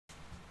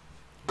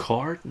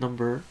Card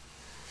number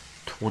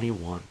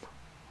 21.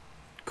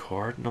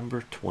 Card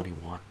number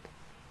 21.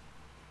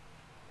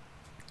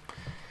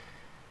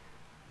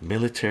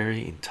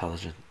 Military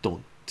intelligence.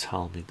 Don't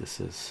tell me this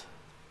is.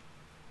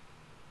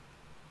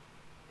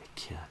 It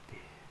can't be.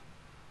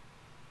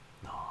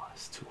 No,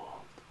 it's too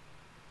old.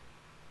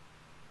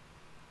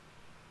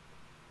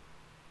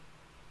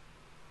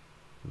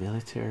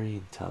 Military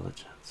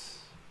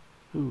intelligence.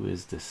 Who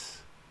is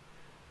this?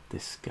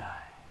 This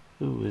guy.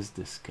 Who is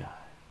this guy?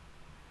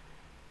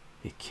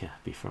 It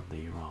can't be from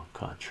the Iran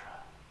Contra.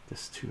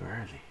 This is too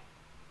early.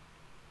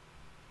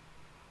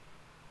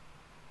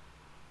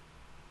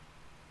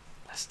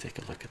 Let's take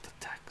a look at the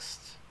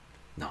text.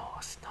 No,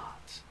 it's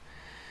not.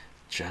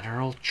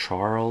 General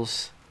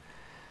Charles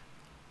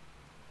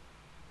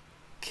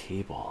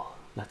Cabell.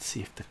 Let's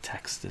see if the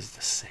text is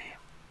the same.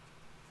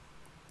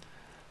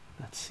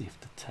 Let's see if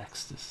the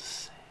text is the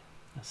same.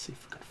 Let's see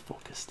if we can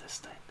focus this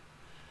thing.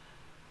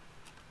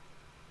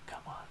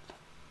 Come on.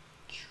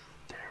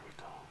 There we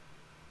go.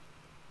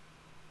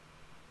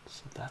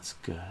 So that's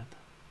good.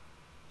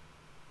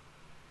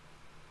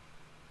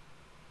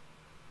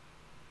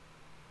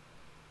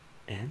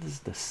 And is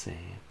the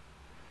same.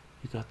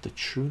 You got the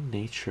true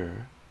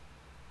nature,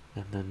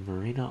 and then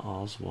Marina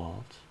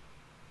Oswald.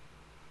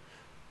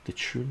 The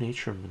true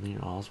nature of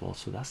Marina Oswald.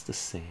 So that's the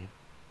same.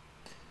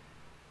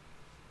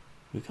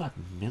 We got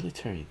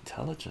military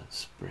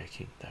intelligence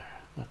breaking there.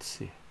 Let's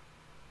see.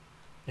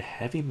 A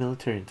heavy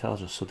military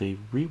intelligence. So they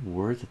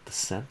reworded the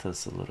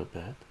sentence a little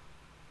bit.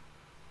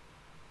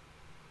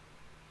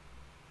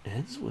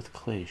 Ends with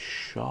Clay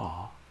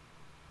Shaw.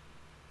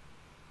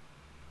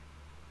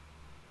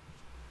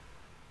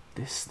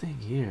 This thing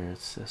here, it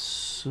says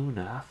soon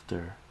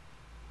after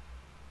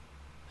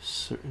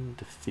certain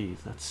defeat.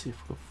 Let's see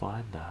if we can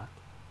find that.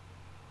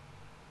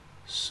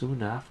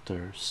 Soon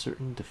after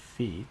certain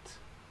defeat.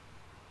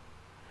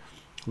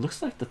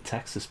 Looks like the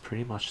text is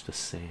pretty much the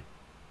same.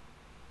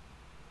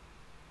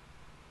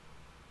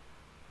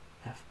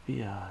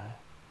 FBI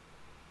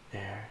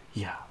air.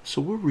 Yeah,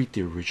 so we'll read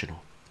the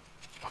original.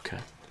 Okay.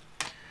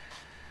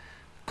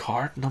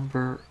 Card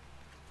number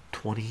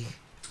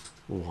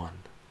 21.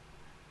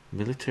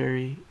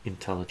 Military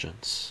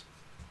intelligence.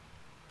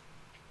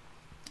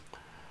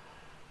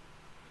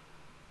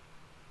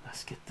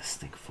 Let's get this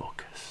thing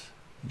focused.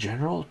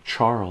 General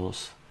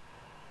Charles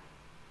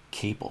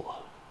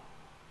Cabell.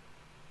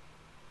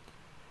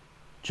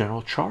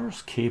 General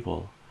Charles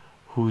Cabell,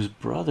 whose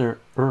brother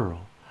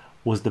Earl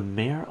was the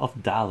mayor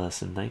of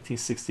Dallas in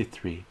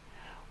 1963,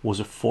 was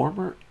a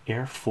former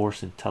Air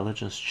Force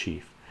intelligence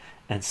chief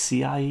and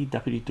CIA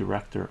deputy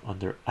director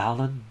under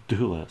Allen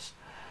Dulles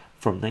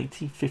from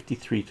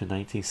 1953 to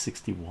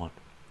 1961.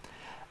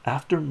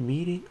 After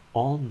meeting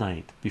all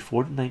night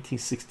before the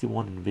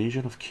 1961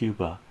 invasion of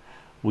Cuba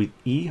with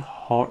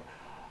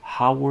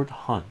Howard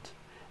Hunt,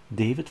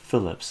 David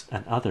Phillips,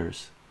 and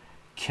others,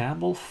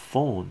 Campbell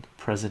phoned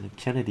President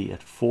Kennedy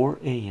at 4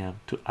 a.m.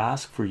 to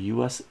ask for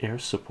U.S. air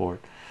support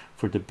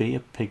for the Bay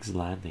of Pigs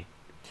landing.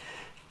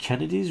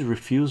 Kennedy's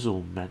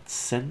refusal meant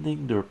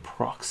sending their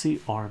proxy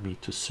army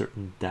to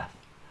certain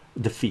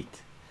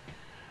defeat.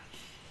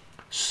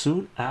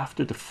 Soon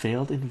after the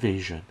failed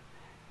invasion,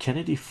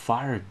 Kennedy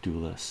fired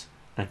Dulles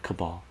and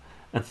Cabell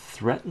and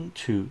threatened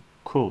to,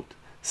 quote,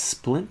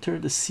 splinter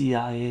the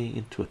CIA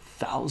into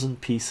 1,000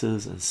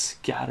 pieces and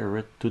scatter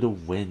it to the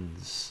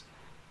winds,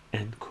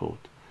 end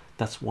quote.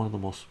 That's one of the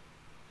most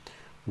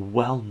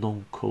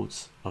well-known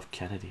quotes of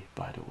Kennedy,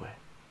 by the way.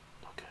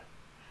 Okay.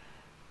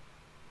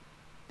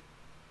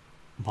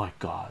 My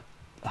God,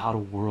 how the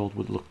world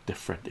would look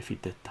different if he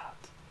did that.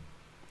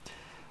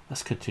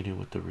 Let's continue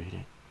with the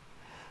reading.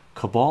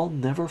 Cabell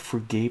never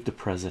forgave the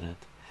president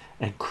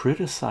and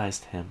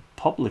criticized him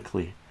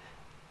publicly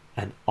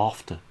and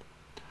often.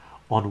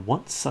 On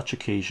one such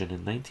occasion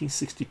in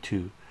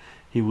 1962,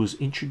 he was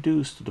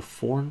introduced to the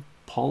Foreign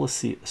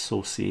Policy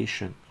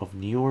Association of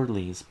New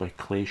Orleans by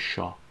Clay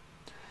Shaw.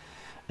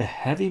 A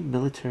heavy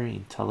military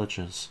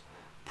intelligence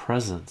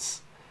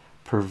presence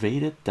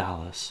pervaded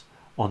Dallas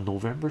on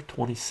November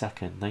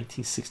 22nd,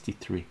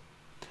 1963.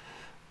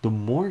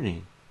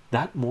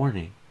 That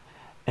morning,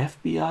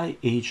 FBI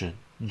agent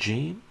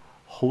James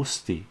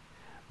Hosty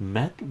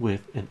met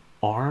with an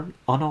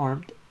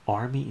unarmed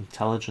Army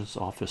intelligence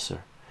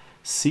officer,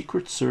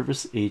 Secret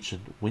Service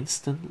agent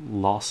Winston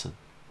Lawson,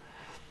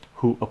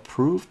 who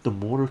approved the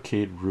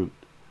motorcade route,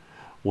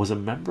 was a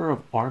member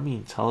of Army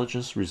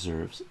Intelligence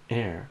Reserves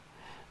Air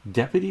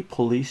Deputy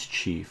Police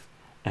Chief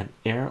and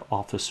Air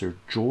Officer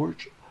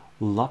George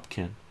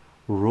Lupkin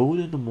rode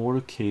in the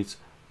motorcade's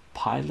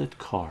pilot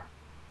car.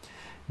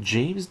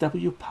 James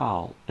W.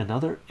 Powell,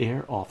 another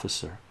air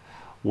officer,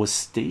 was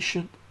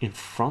stationed in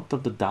front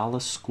of the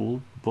Dallas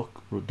School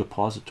Book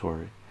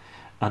Depository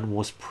and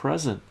was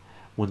present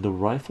when the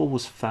rifle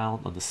was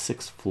found on the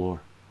 6th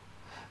floor.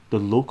 The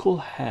local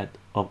head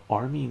of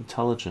Army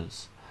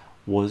intelligence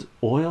was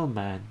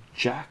oilman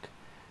Jack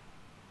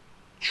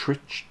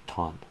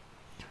Trichton,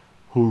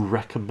 who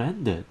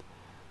recommended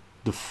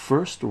the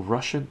first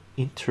Russian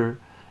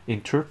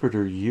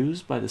interpreter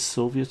used by the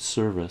Soviet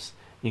service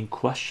in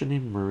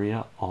questioning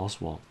Maria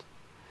Oswald.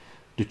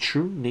 The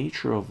true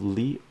nature of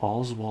Lee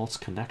Oswald's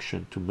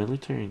connection to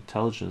military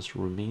intelligence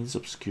remains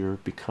obscure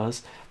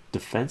because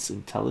Defense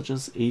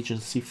Intelligence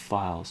Agency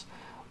files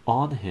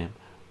on him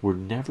were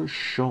never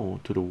shown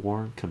to the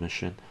Warren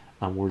Commission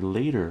and were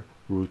later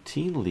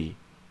routinely,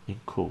 in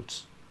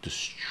quotes,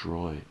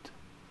 destroyed.